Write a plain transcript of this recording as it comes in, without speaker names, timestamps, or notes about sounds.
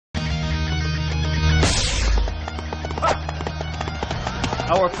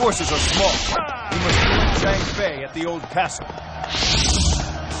Our forces are small. We must join Zhang Fei at the old castle. The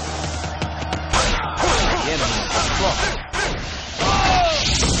enemy is strong.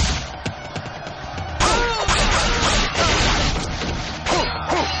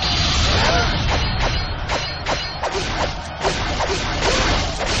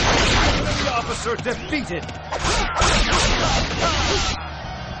 Enemy officer defeated.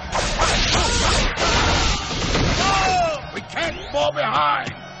 We can't fall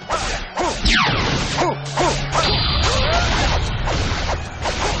behind!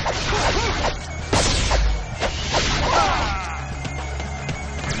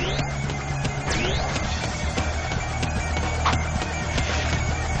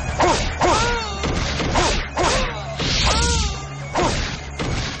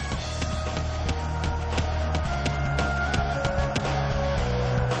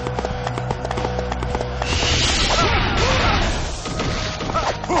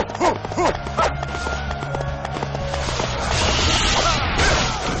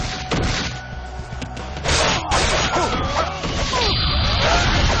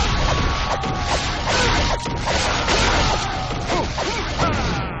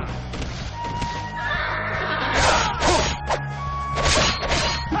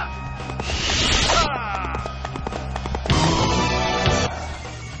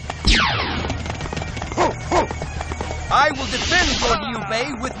 I will defend Lord Liu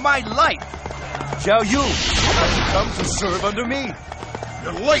Bei with my life. Zhao Yun, have you come to serve under me?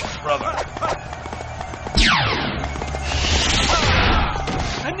 You're late, brother.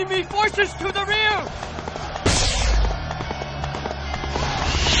 Enemy forces to the rear!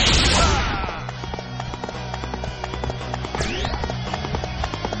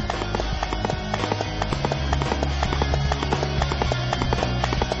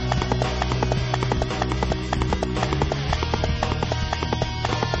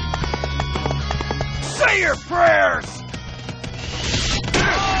 Say your prayers!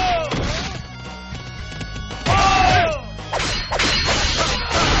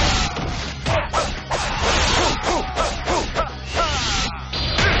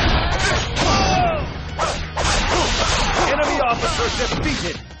 Enemy officer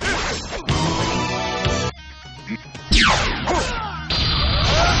defeated.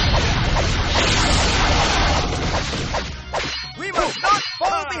 We must not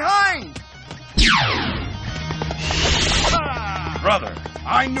fall behind! Brother,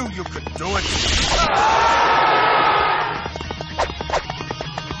 I knew you could do it.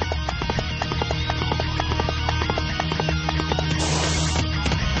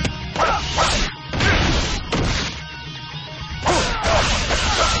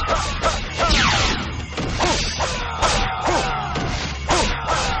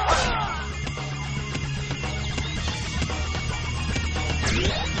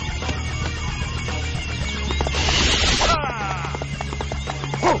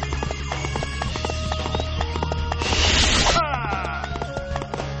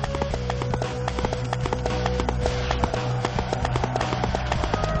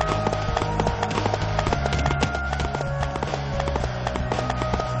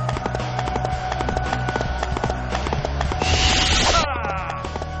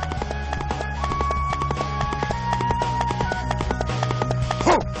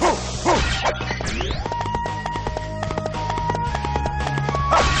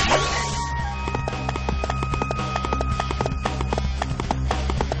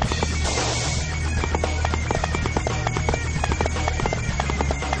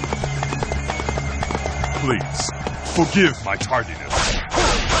 Please, forgive my tardiness.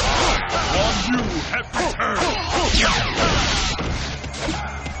 Guan Yu have returned.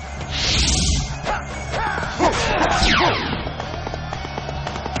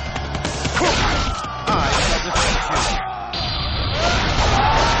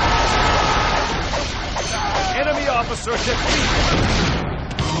 Enemy officer defeated.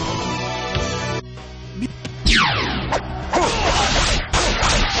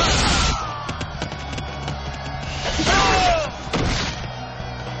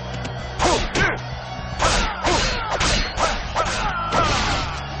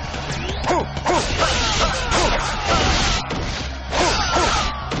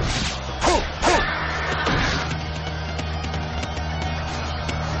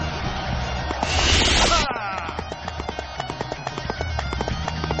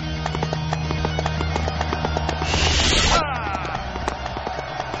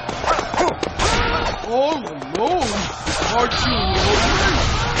 All alone? Aren't you lonely?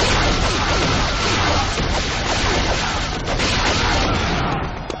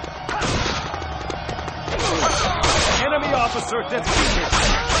 Enemy officer defeated.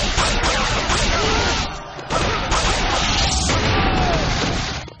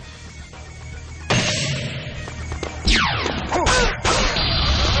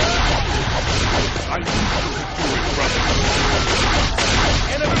 I knew you could do it, brother.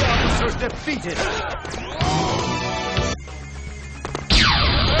 Enemy officer defeated.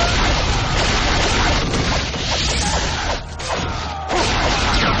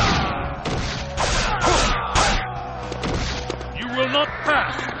 You will not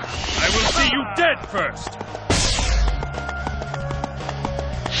pass. I will see you dead first.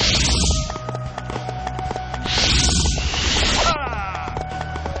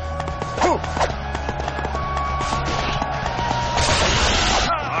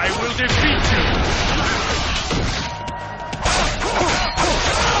 I will defeat you.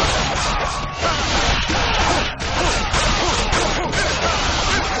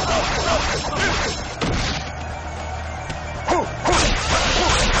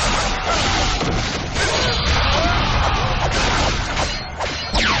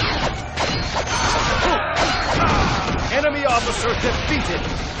 Enemy officer defeated.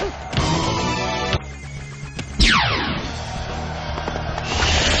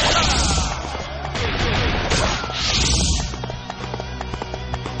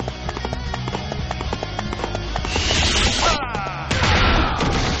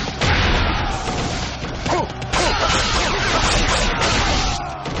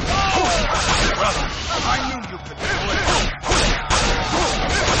 I knew you could do it.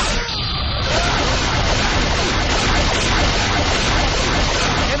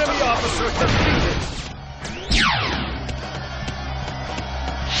 Enemy officer defeated.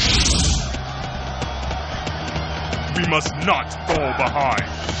 We must not fall behind.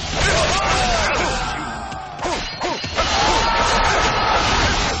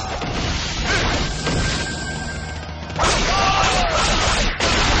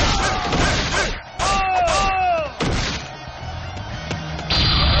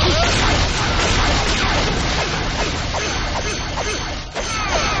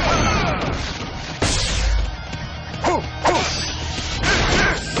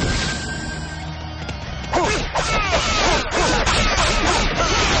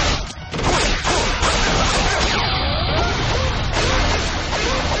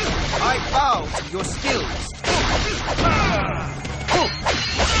 I bow to your skills.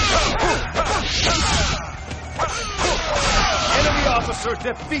 Enemy officer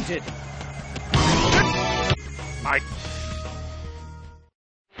defeated. I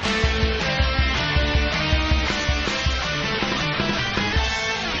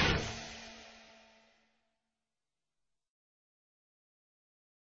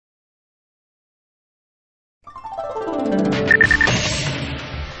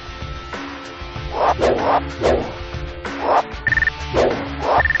You